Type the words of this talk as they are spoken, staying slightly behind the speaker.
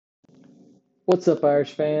What's up,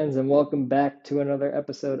 Irish fans, and welcome back to another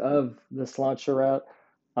episode of the Sláinte Route.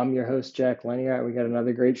 I'm your host, Jack Leniart. We got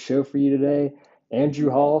another great show for you today. Andrew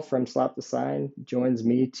Hall from Slap the Sign joins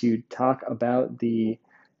me to talk about the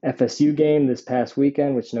FSU game this past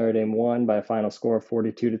weekend, which Notre Dame won by a final score of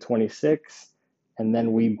 42-26. And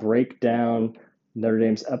then we break down Notre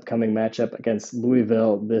Dame's upcoming matchup against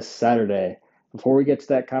Louisville this Saturday. Before we get to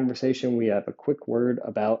that conversation, we have a quick word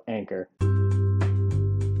about Anchor.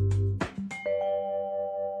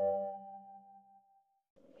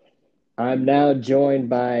 I'm now joined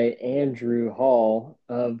by Andrew Hall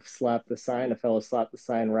of Slap the Sign, a fellow Slap the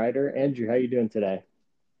Sign writer. Andrew, how you doing today?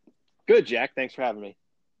 Good, Jack. Thanks for having me.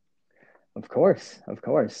 Of course, of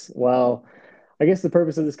course. Well, I guess the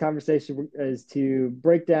purpose of this conversation is to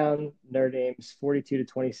break down Notre Dame's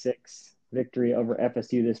 42-26 victory over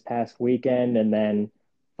FSU this past weekend, and then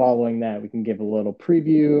following that, we can give a little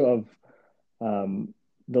preview of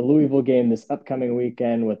the Louisville game this upcoming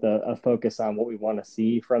weekend with a focus on what we want to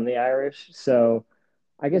see from the Irish. So,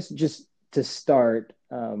 I guess just to start,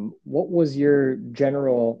 what was your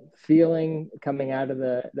general feeling coming out of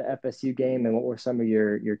the FSU game, and what were some of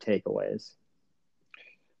your takeaways?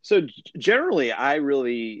 So generally,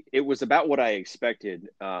 it was about what I expected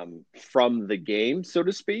from the game, so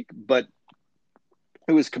to speak, but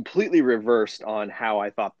it was completely reversed on how I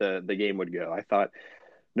thought the game would go. I thought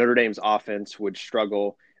Notre Dame's offense would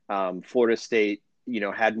struggle. Florida State,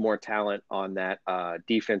 had more talent on that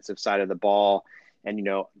defensive side of the ball, and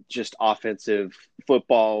just offensive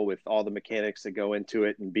football with all the mechanics that go into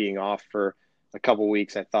it, and being off for a couple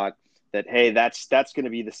weeks. I thought that, hey, that's going to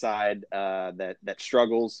be the side that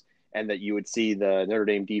struggles, and that you would see the Notre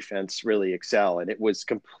Dame defense really excel, and it was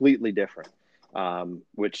completely different,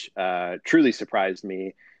 which truly surprised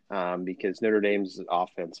me. Because Notre Dame's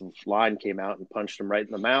offensive line came out and punched them right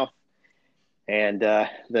in the mouth. And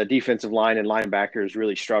the defensive line and linebackers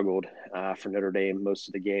really struggled for Notre Dame most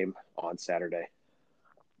of the game on Saturday.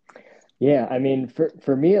 Yeah, I mean,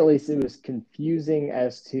 for me at least, it was confusing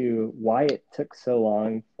as to why it took so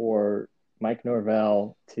long for Mike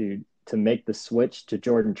Norvell to make the switch to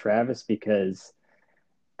Jordan Travis because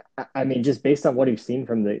I mean, just based on what we've seen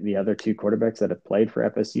from the other two quarterbacks that have played for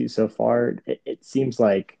FSU so far, it seems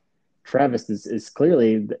like Travis is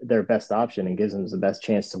clearly their best option and gives them the best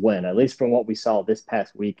chance to win, at least from what we saw this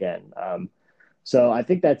past weekend. So I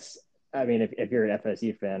think that's, I mean, if you're an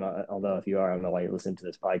FSU fan, although if you are, I don't know why you're listening to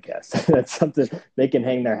this podcast, that's something they can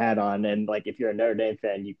hang their hat on. And like, if you're a Notre Dame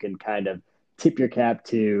fan, you can kind of tip your cap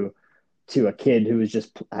to a kid who was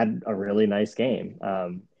just had a really nice game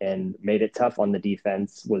and made it tough on the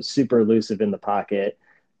defense, was super elusive in the pocket.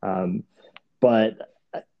 But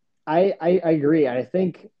I agree.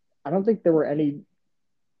 I don't think there were any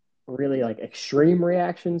really like extreme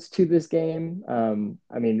reactions to this game.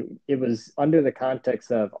 I mean, it was under the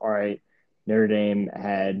context of, all right, Notre Dame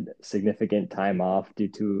had significant time off due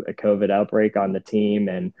to a COVID outbreak on the team.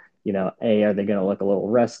 And, are they going to look a little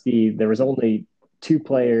rusty? There was only two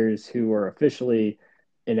players who were officially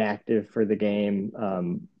inactive for the game,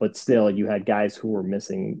 but still you had guys who were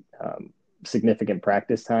missing significant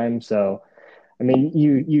practice time. So, I mean,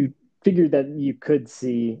 you figured that you could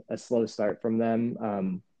see a slow start from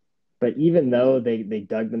them. But even though they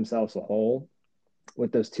dug themselves a hole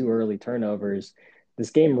with those two early turnovers,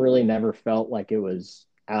 this game really never felt like it was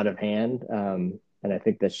out of hand. And I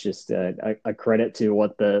think that's just a credit to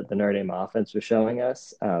what the Notre Dame offense was showing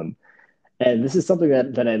us. And this is something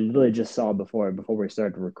that I literally just saw before we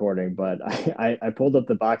started recording, but I pulled up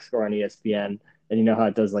the box score on ESPN, and you know how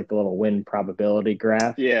it does like the little win probability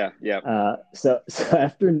graph. Yeah, yeah. So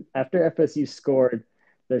after FSU scored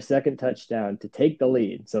their second touchdown to take the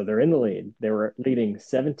lead, so they're in the lead. They were leading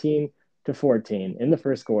 17-14 in the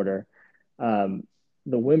first quarter. The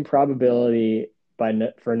win probability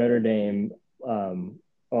for Notre Dame, well,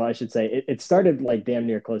 I should say it started like damn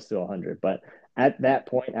near close to 100, but at that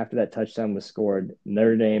point, after that touchdown was scored,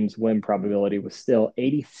 Notre Dame's win probability was still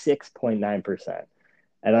 86.9%.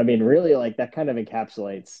 And I mean, really, like that kind of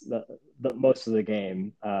encapsulates the most of the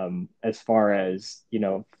game as far as,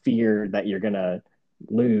 fear that you're going to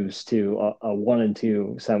lose to a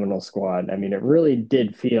 1-2 Seminole squad. I mean, it really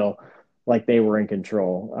did feel like they were in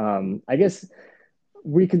control. I guess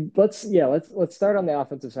we could let's start on the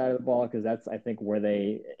offensive side of the ball because that's I think where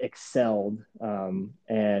they excelled.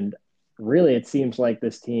 And really, it seems like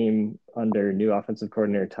this team under new offensive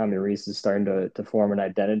coordinator Tommy Rees is starting to form an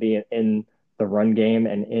identity in the run game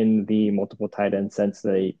and in the multiple tight end sense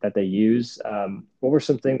that they use. What were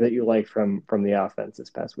some things that you liked from the offense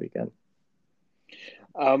this past weekend?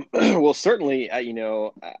 Well, certainly, I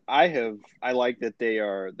like that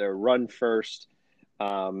they're run first.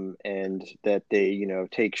 and that they,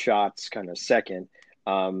 take shots kind of second.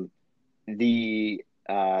 Um, the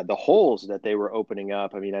holes that they were opening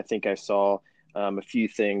up. I mean, I think I saw a few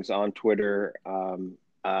things on Twitter on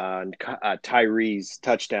Tyree's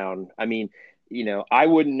touchdown. I mean, I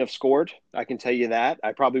wouldn't have scored. I can tell you that.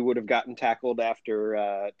 I probably would have gotten tackled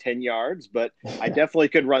after 10 yards, but I definitely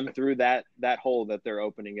could run through that hole that they're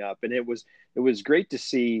opening up. And it was great to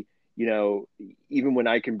see, even when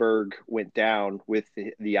Eichenberg went down with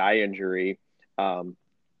the eye injury, um,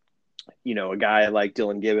 a guy like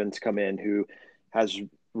Dylan Gibbons come in who has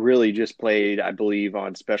really just played, I believe,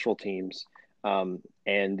 on special teams,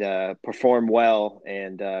 and perform well,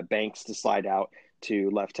 and Banks to slide out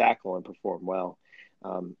to left tackle and perform well.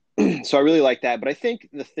 So I really like that. But I think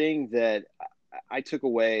the thing that I took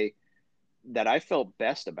away that I felt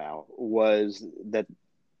best about was that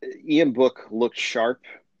Ian Book looked sharp.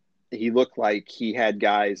 He looked like he had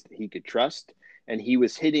guys that he could trust, and he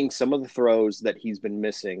was hitting some of the throws that he's been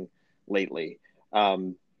missing lately.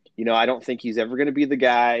 I don't think he's ever going to be the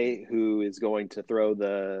guy who is going to throw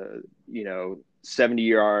the,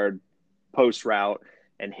 70-yard post route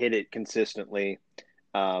and hit it consistently.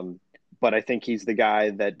 But I think he's the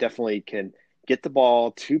guy that definitely can get the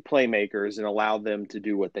ball to playmakers and allow them to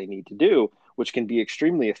do what they need to do, which can be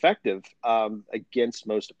extremely effective against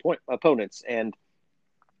most opponents. And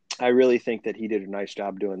I really think that he did a nice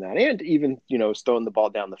job doing that, and even throwing the ball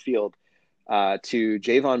down the field to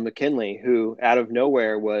Javon McKinley, who out of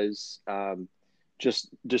nowhere was just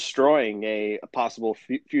destroying a possible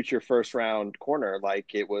future first round corner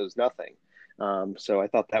like it was nothing. So I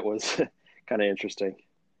thought that was kind of interesting.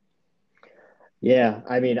 Yeah,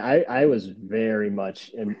 I mean, I was very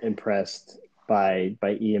much impressed by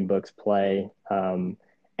Ian Book's play, and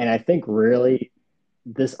I think really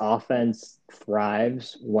this offense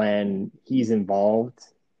thrives when he's involved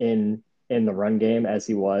in the run game as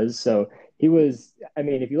he was. So he was. I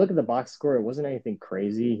mean, if you look at the box score, it wasn't anything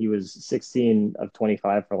crazy. He was 16 of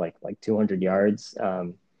 25 for like 200 yards,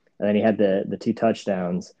 and then he had the two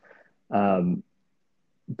touchdowns. Um,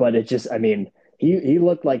 but it just, I mean, he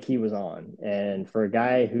looked like he was on. And for a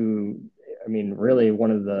guy who, I mean, really one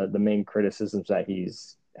of the main criticisms that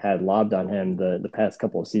he's had lobbed on him the past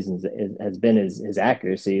couple of seasons has been his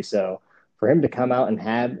accuracy. So for him to come out and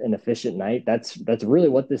have an efficient night, that's really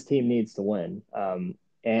what this team needs to win.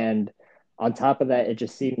 And on top of that, it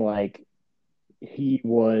just seemed like he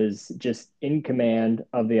was just in command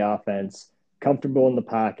of the offense, comfortable in the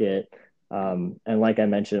pocket, and like I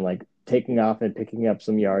mentioned, like taking off and picking up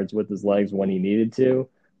some yards with his legs when he needed to.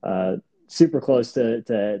 Uh, Super close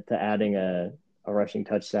to adding a rushing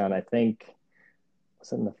touchdown. I think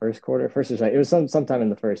was it in the first quarter, first or second. It was sometime in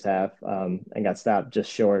the first half, and got stopped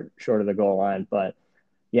just short of the goal line. But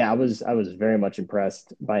yeah, I was very much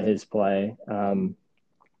impressed by his play.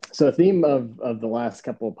 So a theme of the last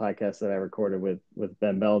couple of podcasts that I recorded with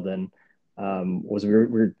Ben Belden was we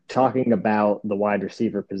were talking about the wide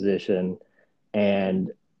receiver position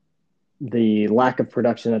and the lack of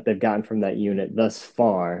production that they've gotten from that unit thus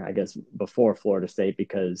far, I guess, before Florida State,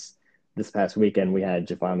 because this past weekend we had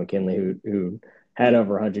Javon McKinley who had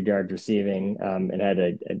over 100 yards receiving, and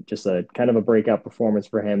had just a kind of a breakout performance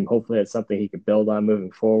for him. Hopefully that's something he could build on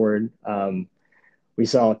moving forward. We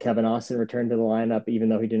saw Kevin Austin return to the lineup, even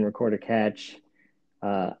though he didn't record a catch.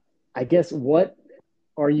 Uh, I guess what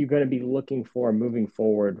are you going to be looking for moving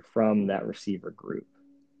forward from that receiver group?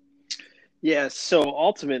 Yeah, so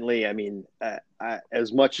ultimately, I mean,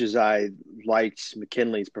 as much as I liked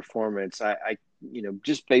McKinley's performance,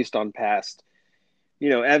 just based on past,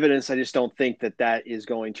 evidence, I just don't think that is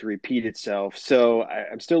going to repeat itself. So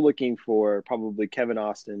I'm still looking for probably Kevin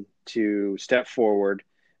Austin to step forward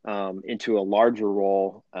into a larger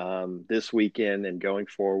role this weekend and going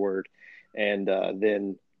forward, and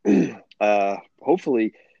then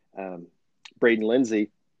hopefully Braden Lindsey,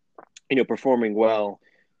 performing well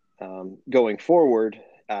going forward.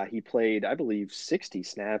 He played, I believe, 60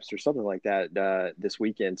 snaps or something like that this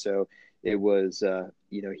weekend. So it was,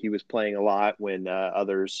 he was playing a lot when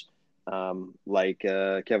others like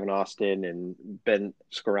Kevin Austin and Ben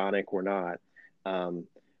Skoranek were not.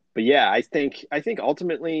 But yeah, I think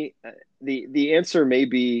ultimately the answer may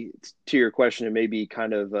be to your question. It may be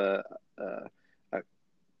kind of a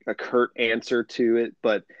curt answer to it,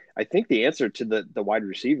 but I think the answer to the wide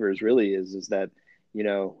receivers really is that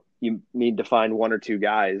you need to find one or two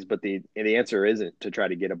guys, but the answer isn't to try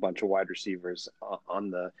to get a bunch of wide receivers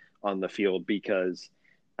on the field, because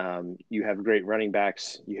you have great running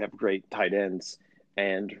backs, you have great tight ends,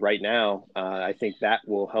 and right now I think that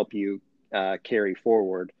will help you carry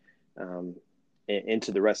forward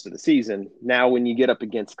into the rest of the season. Now, when you get up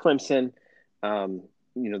against Clemson,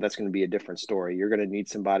 that's going to be a different story. You're going to need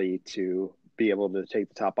somebody to be able to take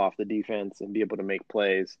the top off the defense and be able to make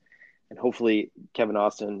plays. And hopefully Kevin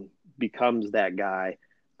Austin becomes that guy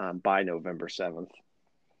by November 7th.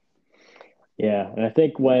 Yeah, and I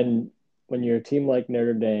think when you're a team like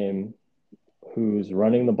Notre Dame, who's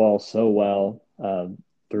running the ball so well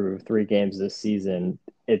through 3 games this season,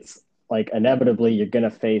 it's like inevitably you're going to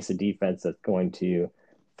face a defense that's going to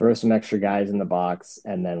throw some extra guys in the box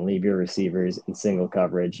and then leave your receivers in single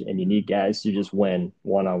coverage. And you need guys to just win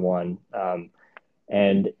one on one.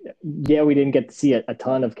 And yeah, we didn't get to see a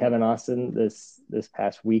ton of Kevin Austin this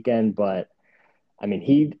past weekend, but I mean,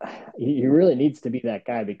 he really needs to be that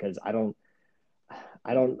guy because I don't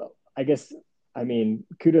I guess I mean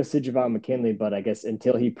kudos to Javon McKinley, but I guess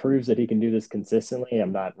until he proves that he can do this consistently,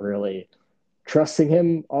 I'm not really trusting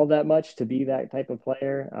him all that much to be that type of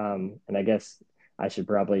player. And I guess I should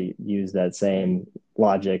probably use that same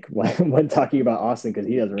logic when talking about Austin because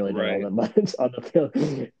he hasn't really done all Right. that much on the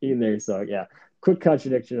field either. So yeah, quick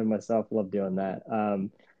contradiction of myself. Love doing that.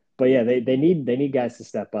 But yeah, they need guys to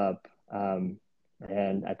step up.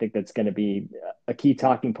 And I think that's going to be a key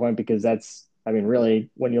talking point because that's, I mean,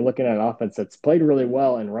 really, when you're looking at an offense that's played really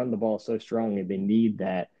well and run the ball so strongly, they need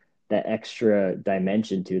that extra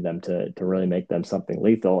dimension to them to really make them something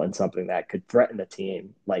lethal and something that could threaten a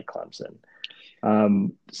team like Clemson.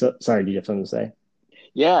 So sorry, do you have something to say?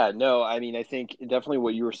 Yeah, no, I mean, I think definitely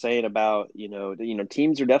what you were saying about,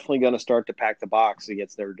 teams are definitely going to start to pack the box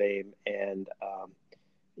against Notre Dame. And,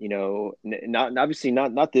 not obviously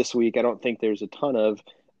not this week. I don't think there's a ton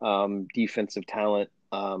of defensive talent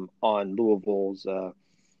on Louisville's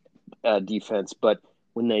defense, but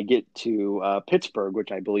when they get to Pittsburgh,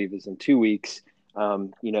 which I believe is in 2 weeks,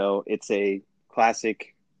 it's a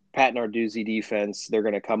classic Pat Narduzzi defense. They're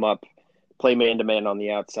going to come up, play man to man on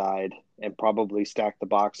the outside, and probably stack the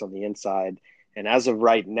box on the inside. And as of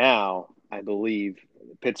right now, I believe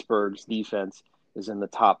Pittsburgh's defense is in the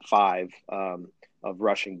top 5 of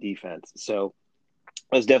rushing defense. So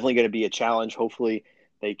it's definitely going to be a challenge. Hopefully,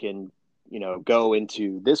 they can, go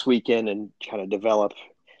into this weekend and kind of develop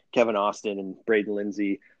Kevin Austin and Braden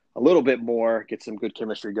Lindsey a little bit more, get some good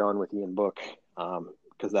chemistry going with Ian Book,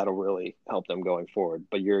 because that'll really help them going forward.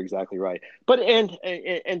 But you're exactly right. But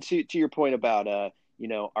and to your point about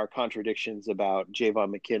our contradictions about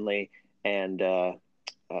Javon McKinley and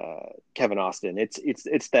Kevin Austin,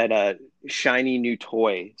 it's that shiny new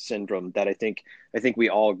toy syndrome that I think we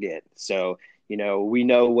all get. So we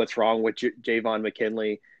know what's wrong with Javon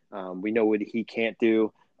McKinley. We know what he can't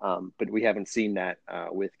do. But we haven't seen that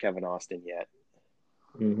with Kevin Austin yet.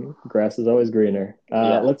 Mm-hmm. Grass is always greener.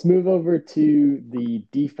 Yeah. Let's move over to the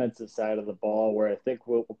defensive side of the ball, where I think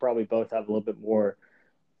we'll probably both have a little bit more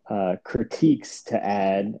critiques to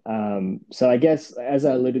add. So I guess, as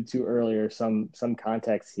I alluded to earlier, some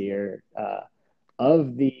context here.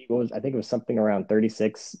 Of the what was I think it was something around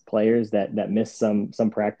 36 players that missed some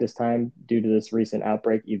practice time due to this recent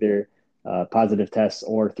outbreak, either positive tests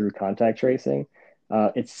or through contact tracing.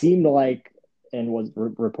 It seemed like, and was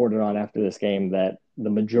reported on after this game, that the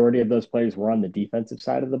majority of those players were on the defensive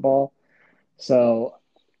side of the ball. So,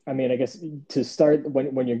 I mean, I guess to start,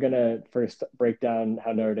 when you're going to first break down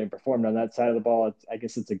how Notre Dame performed on that side of the ball, I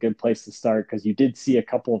guess it's a good place to start because you did see a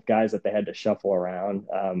couple of guys that they had to shuffle around.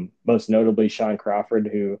 Most notably, Sean Crawford,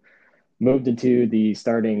 who moved into the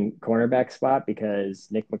starting cornerback spot because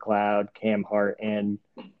Nick McLeod, Cam Hart, and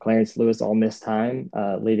Clarence Lewis all missed time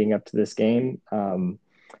leading up to this game. And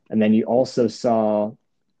then you also saw,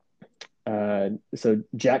 so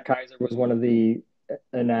Jack Kaiser was one of the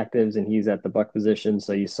inactives, and he's at the buck position.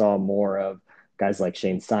 So you saw more of guys like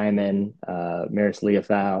Shane Simon, Maris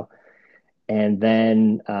Leofau, and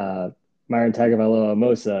then Myron Tagovailoa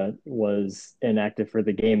Mosa was inactive for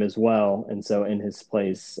the game as well. And so in his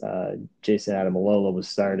place, Jason Adamalola was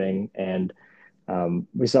starting. And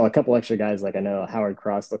we saw a couple extra guys. Like I know Howard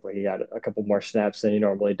Cross looked like he got a couple more snaps than he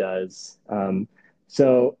normally does.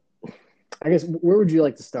 So I guess where would you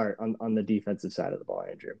like to start on the defensive side of the ball,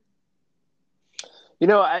 Andrew?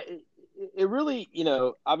 It really,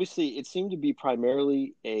 obviously it seemed to be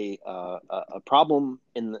primarily a problem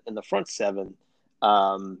in the front seven.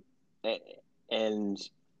 Um, and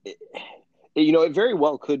it very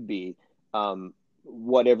well could be.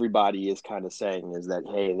 What everybody is kind of saying is that,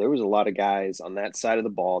 hey, there was a lot of guys on that side of the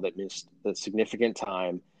ball that missed the significant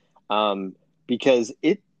time, because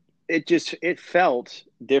it felt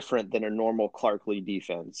different than a normal Clark Lee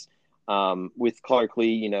defense. With Clark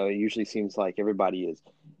Lee, it usually seems like everybody is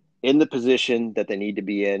in the position that they need to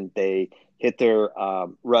be in. They hit their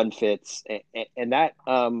run fits, and that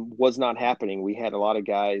was not happening. We had a lot of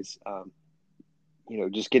guys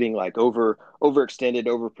just getting like overextended,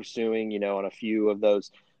 over pursuing, on a few of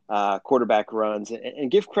those quarterback runs,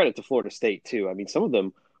 and give credit to Florida State too. I mean, some of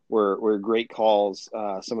them were great calls.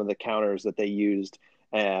 Some of the counters that they used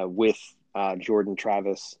with Jordan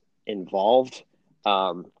Travis involved,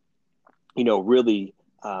 really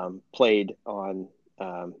played on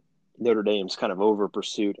Notre Dame's kind of over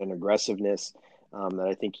pursuit and aggressiveness that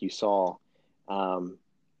I think you saw.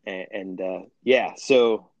 Yeah,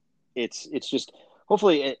 so it's just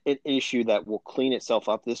hopefully an issue that will clean itself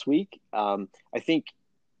up this week. I think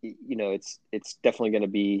it's definitely going to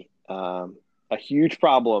be a huge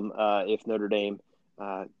problem if Notre Dame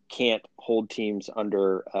can't hold teams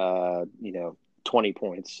under 20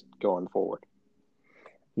 points going forward.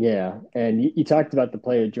 Yeah, and you talked about the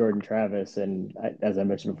play of Jordan Travis, and as I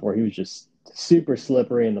mentioned before, he was just super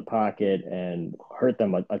slippery in the pocket and hurt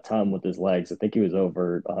them a ton with his legs. I think he was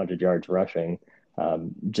over 100 yards rushing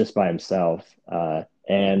just by himself.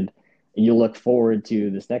 And you look forward to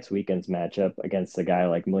this next weekend's matchup against a guy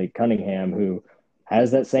like Malik Cunningham, who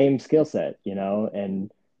has that same skill set, and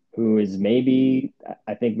who is maybe,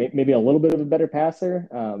 I think, maybe a little bit of a better passer,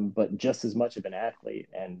 but just as much of an athlete,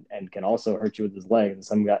 and can also hurt you with his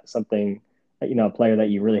legs. And something, a player that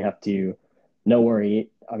you really have to know where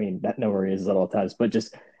I mean, not know where he is at all times, but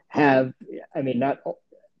just have, I mean, not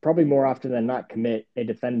probably more often than not commit a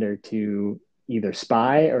defender to either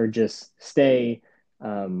spy or just stay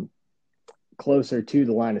closer to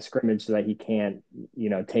the line of scrimmage so that he can't,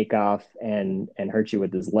 take off and hurt you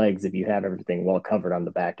with his legs if you have everything well covered on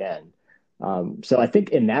the back end. So I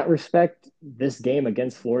think in that respect, this game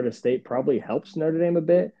against Florida State probably helps Notre Dame a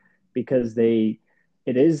bit because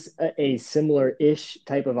it is a similar-ish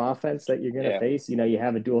type of offense that you're going to face. You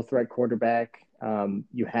have a dual threat quarterback,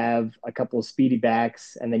 you have a couple of speedy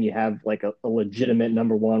backs, and then you have like a legitimate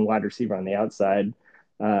number one wide receiver on the outside.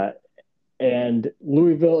 And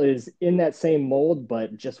Louisville is in that same mold,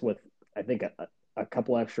 but just with, I think, a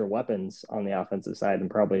couple extra weapons on the offensive side, and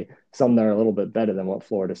probably some that are a little bit better than what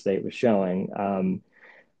Florida State was showing.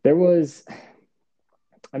 There was,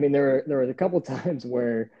 I mean, there was a couple times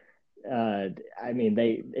where,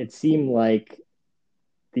 it seemed like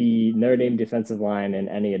the Notre Dame defensive line and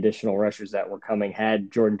any additional rushers that were coming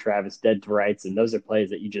had Jordan Travis dead to rights, and those are plays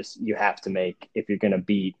that you have to make if you're going to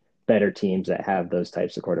beat better teams that have those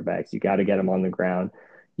types of quarterbacks. You got to get them on the ground.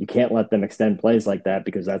 You can't let them extend plays like that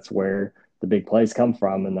because that's where the big plays come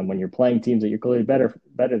from. And then when you're playing teams that you're clearly better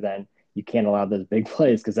than, you can't allow those big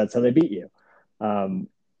plays because that's how they beat you.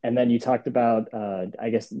 And then you talked about, I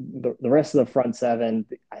guess, the rest of the front seven.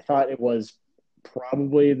 I thought it was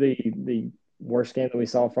probably the worst game that we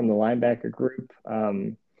saw from the linebacker group.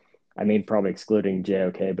 Probably excluding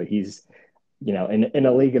JOK, but he's, in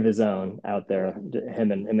a league of his own out there,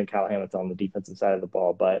 him and Kyle Hamilton on the defensive side of the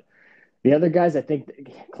ball. But the other guys, I think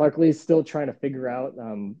Clark Lee is still trying to figure out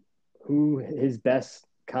who his best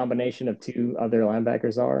combination of two other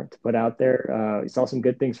linebackers are to put out there. He saw some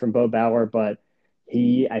good things from Bo Bauer, but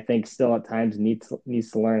he, I think, still at times needs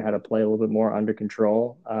to learn how to play a little bit more under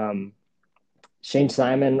control. Shane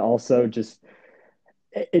Simon also just,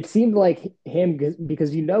 it seemed like him,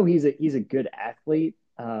 because he's a good athlete,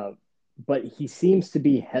 but he seems to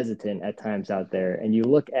be hesitant at times out there. And you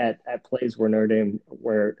look at plays where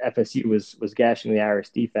where FSU was gashing the Irish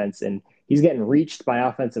defense, and he's getting reached by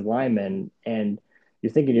offensive linemen, and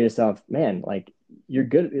you're thinking to yourself, man, like, you're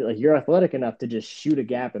good, like, you're athletic enough to just shoot a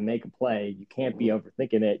gap and make a play. You can't be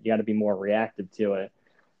overthinking it. You got to be more reactive to it.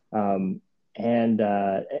 And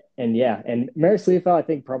Maris Liufau, I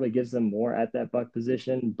think, probably gives them more at that buck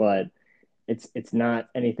position, but it's not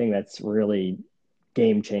anything that's really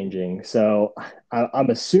game changing. So I'm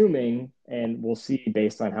assuming, and we'll see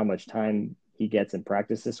based on how much time he gets in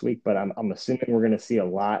practice this week, but I'm assuming we're going to see a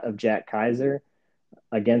lot of Jack Kaiser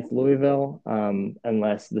against Louisville,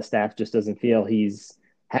 unless the staff just doesn't feel he's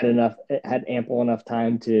had ample enough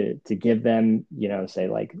time to give them, say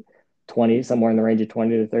like 20, somewhere in the range of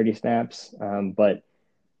 20 to 30 snaps. But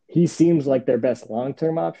he seems like their best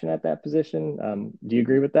long-term option at that position. Do you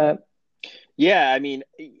agree with that? Yeah, I mean,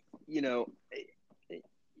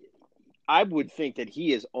 I would think that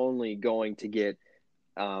he is only going to get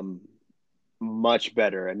much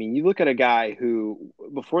better. I mean, you look at a guy who,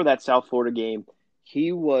 before that South Florida game,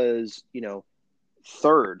 he was,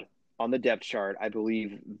 third on the depth chart, I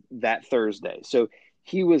believe, that Thursday. So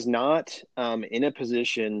he was not in a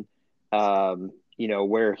position,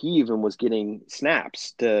 where he even was getting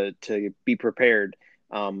snaps to be prepared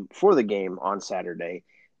for the game on Saturday.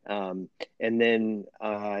 And then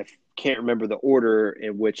I can't remember the order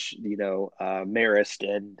in which, Marist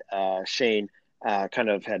and Shane kind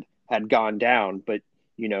of had gone down, but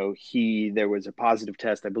there was a positive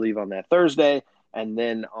test, I believe, on that Thursday, and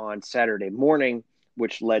then on Saturday morning,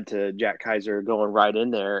 which led to Jack Kaiser going right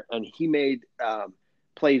in there, and he made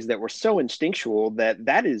plays that were so instinctual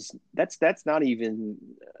that's not even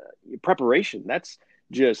preparation. That's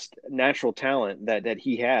just natural talent that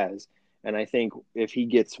he has. And I think if he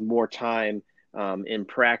gets more time in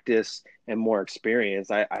practice and more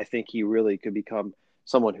experience, I think he really could become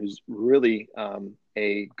someone who's really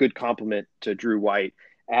a good complement to Drew White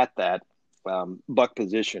at that buck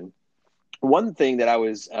position. One thing that I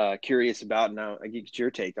was curious about, and I get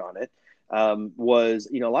your take on it, was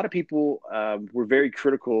a lot of people were very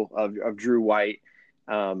critical of Drew White,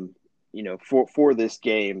 for this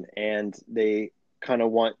game, and they kind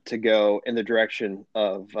of want to go in the direction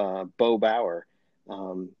of Bo Bauer,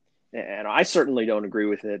 um, and I certainly don't agree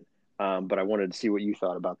with it, but I wanted to see what you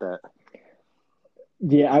thought about that.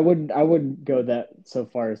 Yeah, I would go that so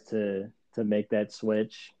far as to make that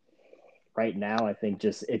switch right now. I think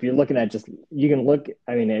just if you're looking at just you can look,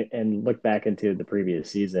 I mean, and look back into the previous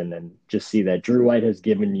season and just see that Drew White has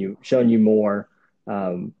shown you more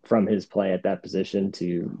from his play at that position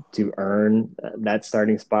to earn that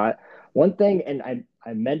starting spot. One thing, and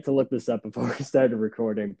I meant to look this up before we started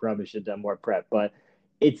recording. Probably should have done more prep, but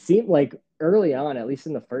it seemed like early on, at least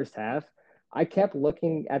in the first half, I kept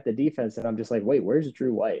looking at the defense and I'm just like, wait, where's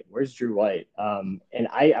Drew White? Where's Drew White? And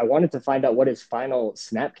I wanted to find out what his final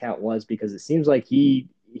snap count was because it seems like he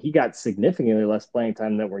got significantly less playing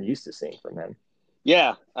time than we're used to seeing from him.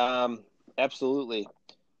 Yeah, absolutely.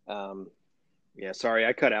 Um, yeah, sorry,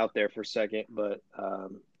 I cut out there for a second, but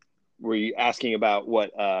were you asking about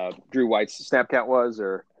what Drew White's snap count was,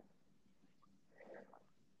 or?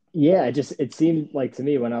 Yeah, it seemed like to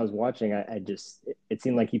me when I was watching, I just it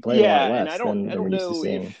seemed like he played a lot Yeah, and I less don't I than we're don't used to know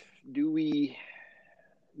if seeing. do we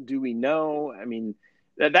do we know? I mean,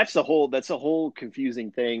 that's the whole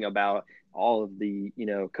confusing thing about all of the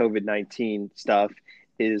COVID-19 stuff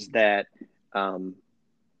is that um,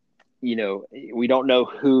 we don't know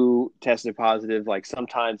who tested positive. Like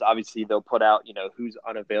sometimes, obviously, they'll put out who's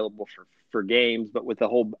unavailable for games, but with the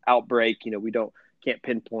whole outbreak, we don't can't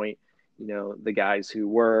pinpoint the guys who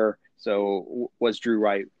were. So was Drew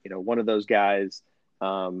Wright, one of those guys?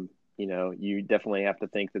 You definitely have to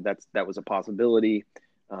think that was a possibility,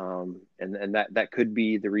 and that could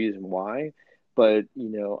be the reason why. But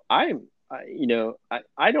I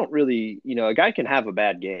don't really, a guy can have a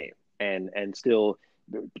bad game and still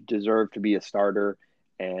deserve to be a starter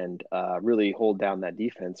and really hold down that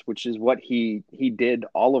defense, which is what he did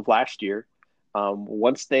all of last year.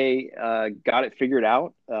 Once they got it figured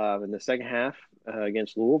out in the second half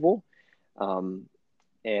against Louisville, um,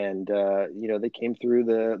 and they came through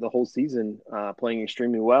the whole season playing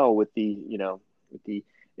extremely well with the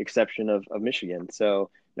exception of Michigan. So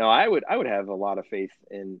no, I would have a lot of faith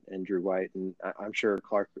in Drew White, and I'm sure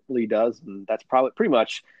Clark Lee does, and that's probably pretty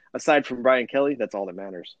much aside from Brian Kelly, that's all that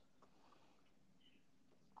matters.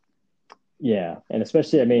 Yeah, and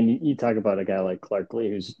especially, I mean, you talk about a guy like Clark Lee,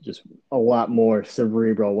 who's just a lot more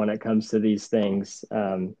cerebral when it comes to these things,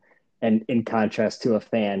 and in contrast to a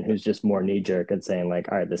fan who's just more knee jerk and saying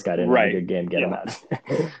like, "All right, this guy didn't have a Right. good game, get him Yeah.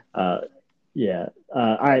 out." uh, yeah.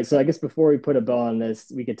 All right. So I guess before we put a bow on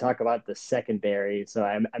this, we could talk about the secondary. So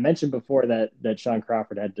I mentioned before that Sean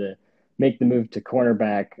Crawford had to make the move to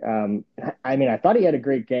cornerback. I mean, I thought he had a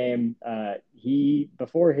great game. He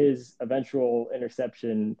before his eventual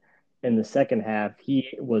interception in the second half,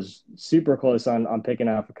 he was super close on picking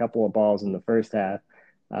off a couple of balls in the first half.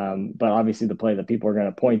 But obviously, the play that people are going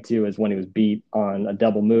to point to is when he was beat on a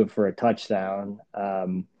double move for a touchdown.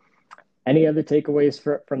 Any other takeaways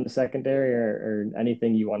from the secondary or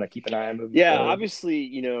anything you want to keep an eye on moving Yeah, forward? obviously,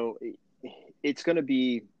 it's going to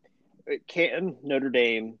be can Notre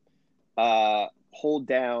Dame hold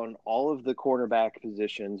down all of the cornerback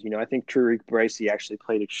positions. I think Tariq Bracy actually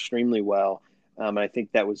played extremely well. I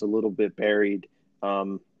think that was a little bit buried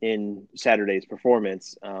in Saturday's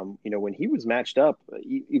performance. When he was matched up,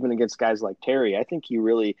 even against guys like Terry, I think he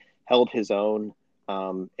really held his own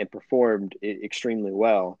and performed extremely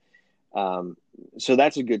well. Um, so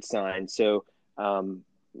that's a good sign. So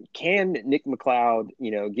can Nick McLeod,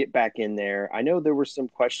 get back in there? I know there were some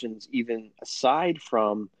questions even aside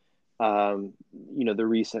from, the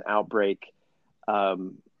recent outbreak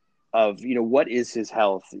um, of, what is his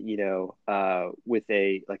health, with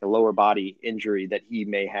a lower body injury that he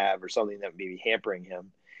may have or something that may be hampering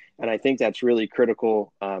him. And I think that's really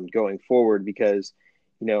critical going forward because,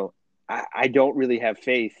 you know, I don't really have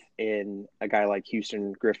faith in a guy like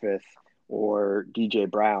Houston Griffith or DJ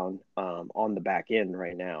Brown on the back end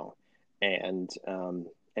right now, and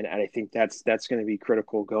I think that's going to be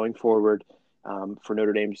critical going forward. for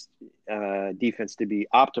Notre Dame's defense to be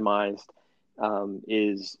optimized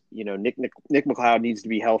is, Nick McLeod needs to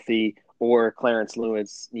be healthy, or Clarence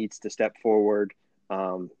Lewis needs to step forward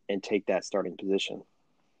and take that starting position.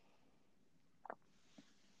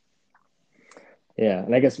 Yeah,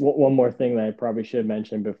 and I guess one more thing that I probably should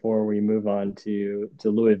mention before we move on to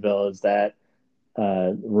Louisville is that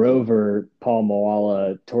Rover Paul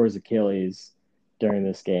Moala tore his Achilles during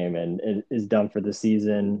this game and is done for the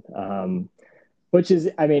season. Which is,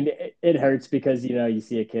 I mean, it hurts because you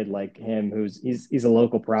see a kid like him he's a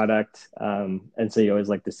local product, and so you always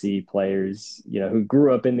like to see players who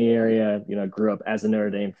grew up in the area, grew up as a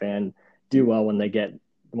Notre Dame fan, do well when they get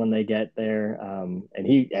there. And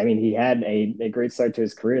he had a great start to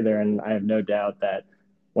his career there, and I have no doubt that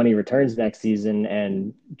when he returns next season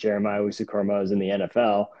and Jeremiah Usukorma is in the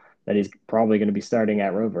NFL, that he's probably going to be starting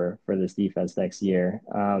at Rover for this defense next year.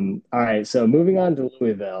 All right, so moving on to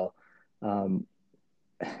Louisville. Um,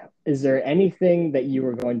 is there anything that you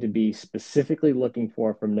were going to be specifically looking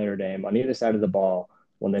for from Notre Dame on either side of the ball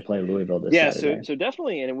when they play Louisville this Yeah, so Saturday? so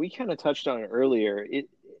definitely, and we kind of touched on it earlier.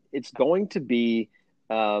 It's going to be,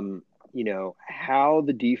 how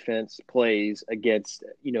the defense plays against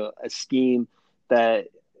a scheme that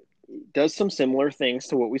does some similar things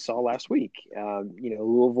to what we saw last week.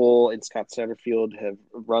 Louisville and Scott Satterfield have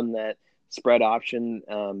run that spread option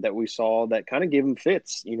that we saw that kind of gave them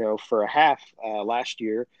fits, for a half last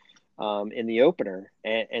year in the opener,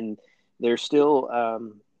 and they're still,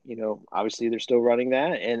 obviously they're still running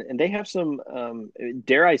that, and they have some,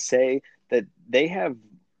 dare I say that they have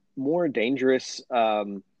more dangerous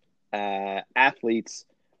athletes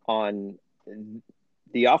on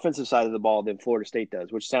the offensive side of the ball than Florida State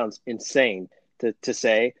does, which sounds insane to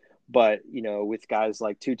say, but with guys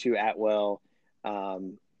like Tutu Atwell,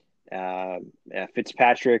 um,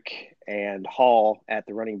 Fitzpatrick, and Hall at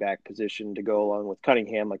the running back position to go along with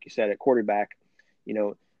Cunningham, like you said, at quarterback,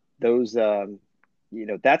 those,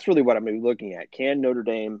 that's really what I'm going to be looking at. Can Notre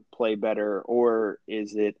Dame play better, or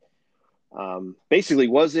is it basically,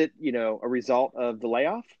 was it, a result of the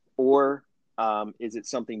layoff, or is it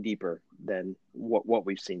something deeper than what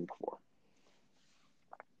we've seen before?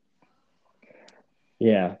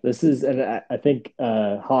 Yeah, this is, and I think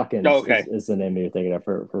Oh, Hawkins okay. is the name you're thinking of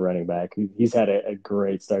for running back. He's had a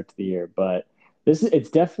great start to the year, but it's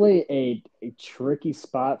definitely a tricky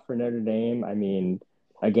spot for Notre Dame. I mean,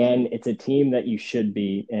 again, it's a team that you should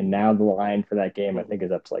be, and now the line for that game I think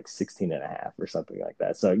is up to like 16 and a half or something like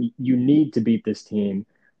that. So you need to beat this team,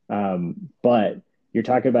 but you're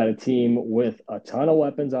talking about a team with a ton of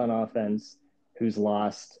weapons on offense who's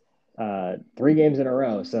lost 3 games in a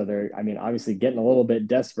row. So they're, I mean, obviously getting a little bit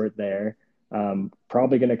desperate there.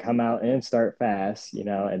 Probably going to come out and start fast,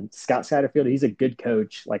 And Scott Satterfield, he's a good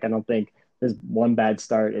coach. Like I don't think this one bad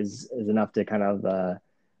start is enough to kind of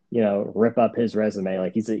rip up his resume.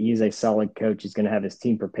 Like he's a solid coach. He's going to have his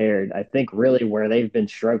team prepared. I think really where they've been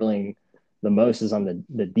struggling the most is on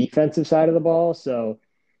the defensive side of the ball. So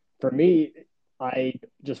for me, I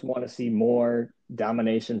just want to see more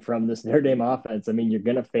domination from this Notre Dame offense. I mean, you're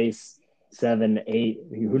going to face 7, 8,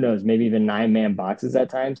 who knows, maybe even 9-man boxes at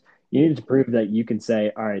times. You need to prove that you can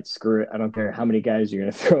say, all right, screw it. I don't care how many guys you're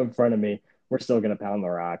going to throw in front of me. We're still going to pound the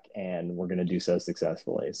rock, and we're going to do so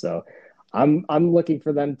successfully. So I'm looking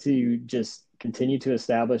for them to just continue to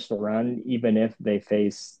establish the run, even if they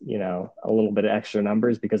face, a little bit of extra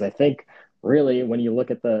numbers, because I think really when you look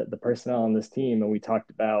at the personnel on this team, and we talked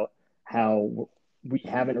about how we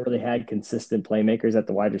haven't really had consistent playmakers at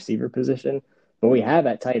the wide receiver position, but we have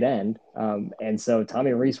at tight end. And so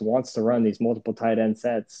Tommy Reese wants to run these multiple tight end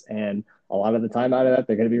sets. And a lot of the time out of that,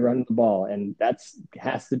 they're going to be running the ball. And that's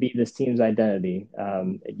has to be this team's identity.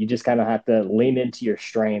 You just kind of have to lean into your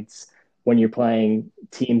strengths when you're playing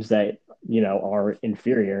teams that, are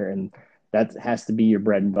inferior. And that has to be your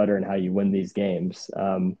bread and butter and how you win these games.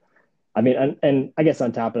 I mean, and I guess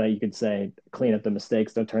on top of that, you could say clean up the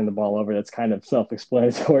mistakes, don't turn the ball over. That's kind of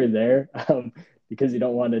self-explanatory there, because you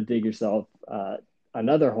don't want to dig yourself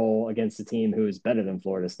another hole against a team who is better than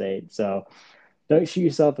Florida State. So don't shoot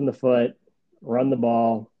yourself in the foot, run the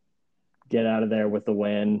ball, get out of there with the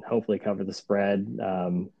win, hopefully cover the spread.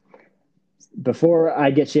 Before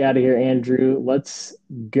I get you out of here, Andrew, let's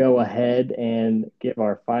go ahead and give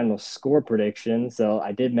our final score prediction. So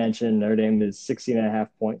I did mention Notre Dame is 16.5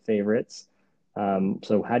 point favorites.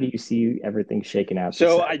 So how do you see everything shaking out this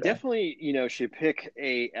So I Saturday? definitely, should pick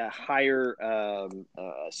a higher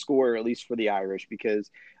score, at least for the Irish, because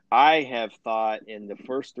I have thought in the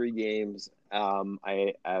first 3 games,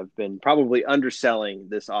 I've been probably underselling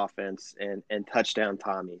this offense and touchdown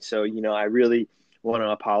Tommy. So, I really want to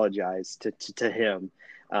apologize to him.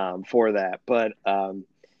 for that. But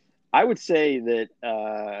I would say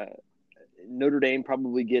that Notre Dame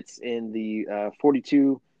probably gets in the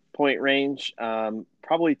 42-point range,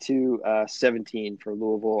 probably to 17 for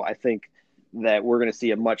Louisville. I think that we're going to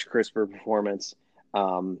see a much crisper performance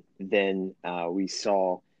than we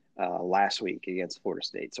saw last week against Florida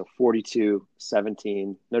State. So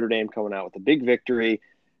 42-17, Notre Dame coming out with a big victory.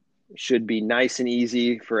 Should be nice and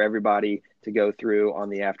easy for everybody to go through on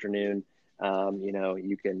the afternoon.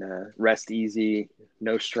 You can rest easy,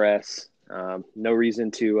 no stress, no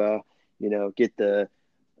reason to, get the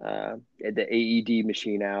AED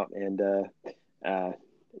machine out and,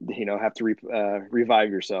 have to revive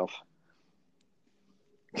yourself.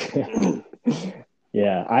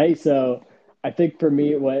 Yeah, I think for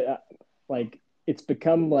me, what like it's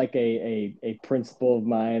become like a principle of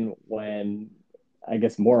mine when I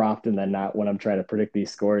guess more often than not when I'm trying to predict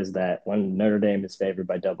these scores that when Notre Dame is favored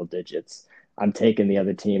by double digits, I'm taking the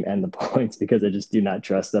other team and the points because I just do not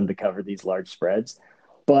trust them to cover these large spreads.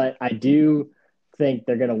 But I do think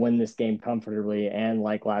they're going to win this game comfortably. And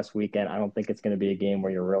like last weekend, I don't think it's going to be a game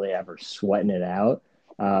where you're really ever sweating it out.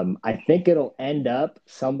 I think it'll end up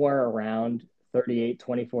somewhere around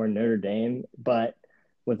 38-24 Notre Dame, but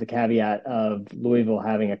with the caveat of Louisville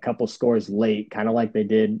having a couple scores late, kind of like they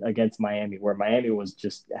did against Miami, where Miami was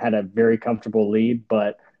just had a very comfortable lead,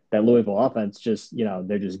 but that Louisville offense just,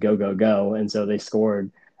 they're just go, go, go. And so they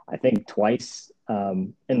scored, I think, twice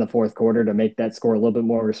in the fourth quarter to make that score a little bit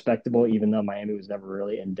more respectable, even though Miami was never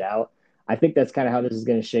really in doubt. I think that's kind of how this is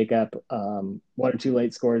going to shake up. One or two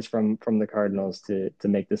late scores from the Cardinals to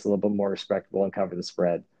make this a little bit more respectable and cover the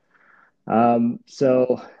spread.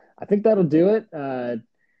 So I think that'll do it.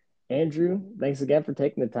 Andrew, thanks again for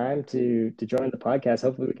taking the time to join the podcast.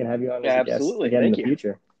 Hopefully, we can have you on Yeah, as a guest absolutely. again in Thank the you.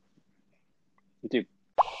 future. You too.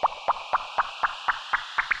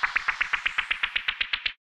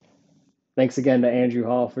 Thanks again to Andrew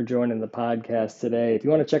Hall for joining the podcast today. If you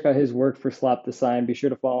want to check out his work for Slop the Sign, be sure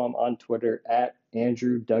to follow him on Twitter at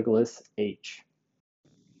Andrew Douglas H.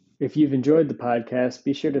 If you've enjoyed the podcast,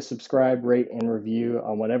 be sure to subscribe, rate, and review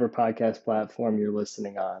on whatever podcast platform you're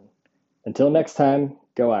listening on. Until next time,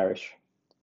 go Irish.